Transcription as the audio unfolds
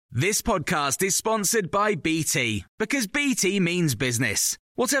This podcast is sponsored by BT, because BT means business.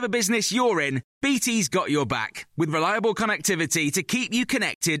 Whatever business you're in, BT's got your back, with reliable connectivity to keep you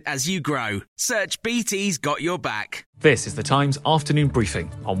connected as you grow. Search BT's got your back. This is the Times afternoon briefing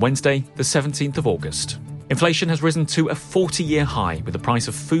on Wednesday, the 17th of August. Inflation has risen to a 40-year high, with the price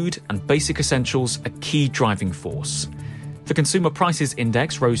of food and basic essentials a key driving force. The Consumer Prices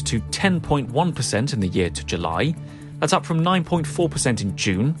Index rose to 10.1% in the year to July. That's up from 9.4% in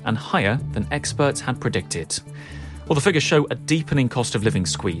June and higher than experts had predicted. Well, the figures show a deepening cost of living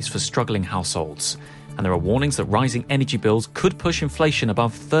squeeze for struggling households, and there are warnings that rising energy bills could push inflation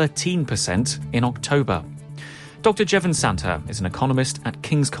above 13% in October. Dr. Jevon Sandher is an economist at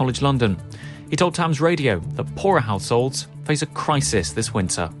King's College London. He told Times Radio that poorer households face a crisis this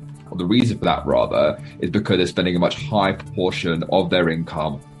winter. The reason for that, rather, is because they're spending a much higher proportion of their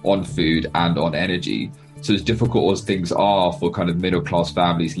income on food and on energy. So as difficult as things are for kind of middle-class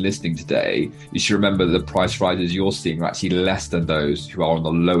families listening today, you should remember that the price rises you're seeing are actually less than those who are on the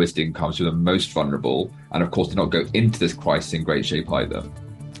lowest incomes, who are the most vulnerable, and of course do not go into this crisis in great shape either.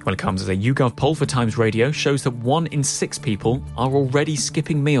 Well, it comes as a YouGov poll for Times Radio shows that 1 in 6 people are already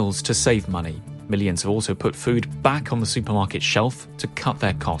skipping meals to save money. Millions have also put food back on the supermarket shelf to cut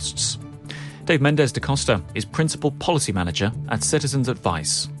their costs. Dave Mendes da Costa is Principal Policy Manager at Citizens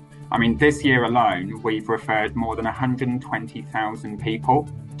Advice. I mean, this year alone, we've referred more than 120,000 people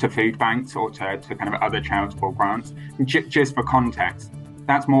to food banks or to kind of other charitable grants. Just for context,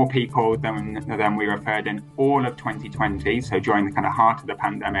 that's more people than we referred in all of 2020, so during the kind of heart of the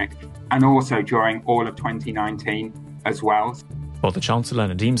pandemic, and also during all of 2019 as well. Well, the Chancellor,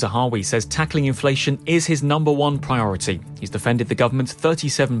 Nadhim Zahawi, says tackling inflation is his number one priority. He's defended the government's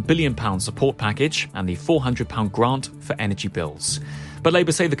 £37 billion support package and the £400 grant for energy bills. But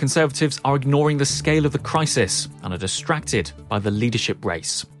Labour say the Conservatives are ignoring the scale of the crisis and are distracted by the leadership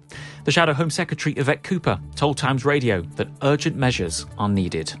race. The Shadow Home Secretary, Yvette Cooper, told Times Radio that urgent measures are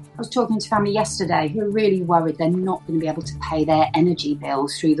needed. I was talking to family yesterday who are really worried they're not going to be able to pay their energy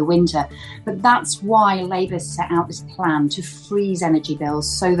bills through the winter. But that's why Labour set out this plan to freeze energy bills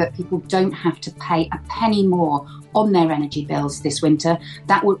so that people don't have to pay a penny more on their energy bills this winter.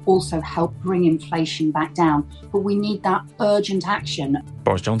 That would also help bring inflation back down. But we need that urgent action.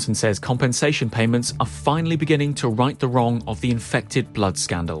 Boris Johnson says compensation payments are finally beginning to right the wrong of the infected blood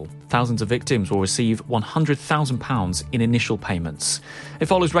scandal. Thousands of victims will receive £100,000 in initial payments. It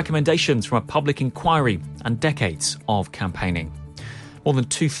follows recommendations from a public inquiry and decades of campaigning. More than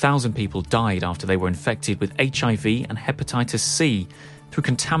 2,000 people died after they were infected with HIV and hepatitis C through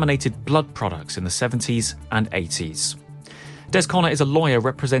contaminated blood products in the 70s and 80s. Des Connor is a lawyer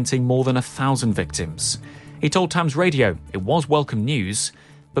representing more than 1,000 victims. He told Times Radio it was welcome news,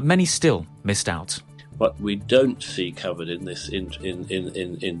 but many still missed out. What we don't see covered in this in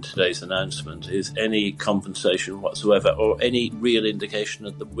today's announcement is any compensation whatsoever, or any real indication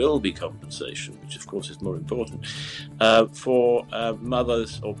that there will be compensation, which of course is more important, for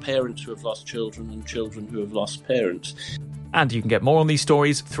mothers or parents who have lost children and children who have lost parents. And you can get more on these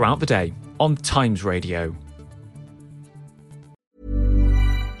stories throughout the day on Times Radio.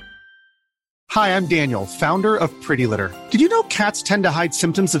 Hi, I'm Daniel, founder of Pretty Litter. Did you know cats tend to hide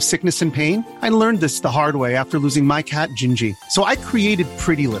symptoms of sickness and pain? I learned this the hard way after losing my cat, Gingy. So I created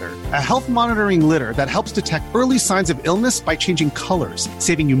Pretty Litter, a health monitoring litter that helps detect early signs of illness by changing colors,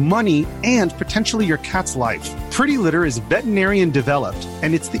 saving you money and potentially your cat's life. Pretty Litter is veterinarian developed,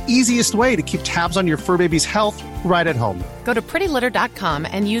 and it's the easiest way to keep tabs on your fur baby's health right at home. Go to prettylitter.com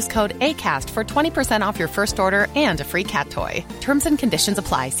and use code ACAST for 20% off your first order and a free cat toy. Terms and conditions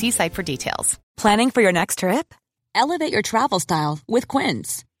apply. See site for details. Planning for your next trip? Elevate your travel style with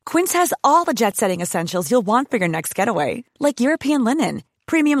Quince. Quince has all the jet-setting essentials you'll want for your next getaway, like European linen,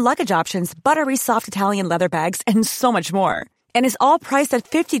 premium luggage options, buttery soft Italian leather bags, and so much more. And is all priced at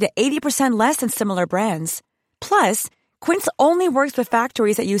 50 to 80% less than similar brands. Plus, Quince only works with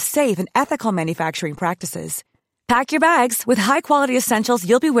factories that use safe and ethical manufacturing practices. Pack your bags with high-quality essentials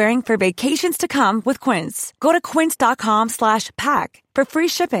you'll be wearing for vacations to come with Quince. Go to quince.com/pack for free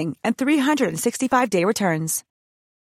shipping and 365-day returns.